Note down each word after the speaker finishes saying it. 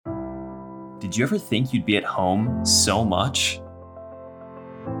Did you ever think you'd be at home so much?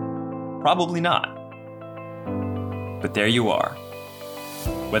 Probably not. But there you are.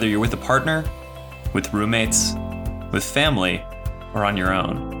 Whether you're with a partner, with roommates, with family, or on your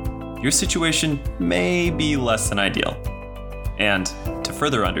own, your situation may be less than ideal. And to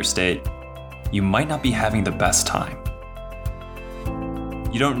further understate, you might not be having the best time.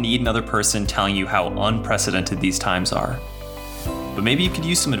 You don't need another person telling you how unprecedented these times are. But maybe you could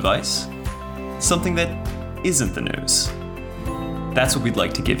use some advice? Something that isn't the news. That's what we'd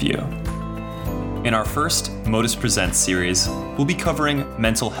like to give you. In our first Modus Presents series, we'll be covering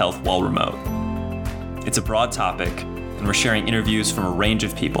mental health while remote. It's a broad topic, and we're sharing interviews from a range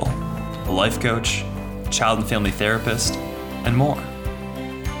of people: a life coach, child and family therapist, and more.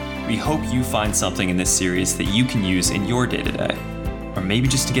 We hope you find something in this series that you can use in your day-to-day, or maybe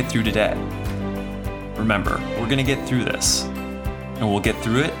just to get through today. Remember, we're gonna get through this, and we'll get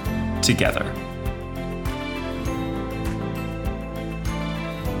through it together.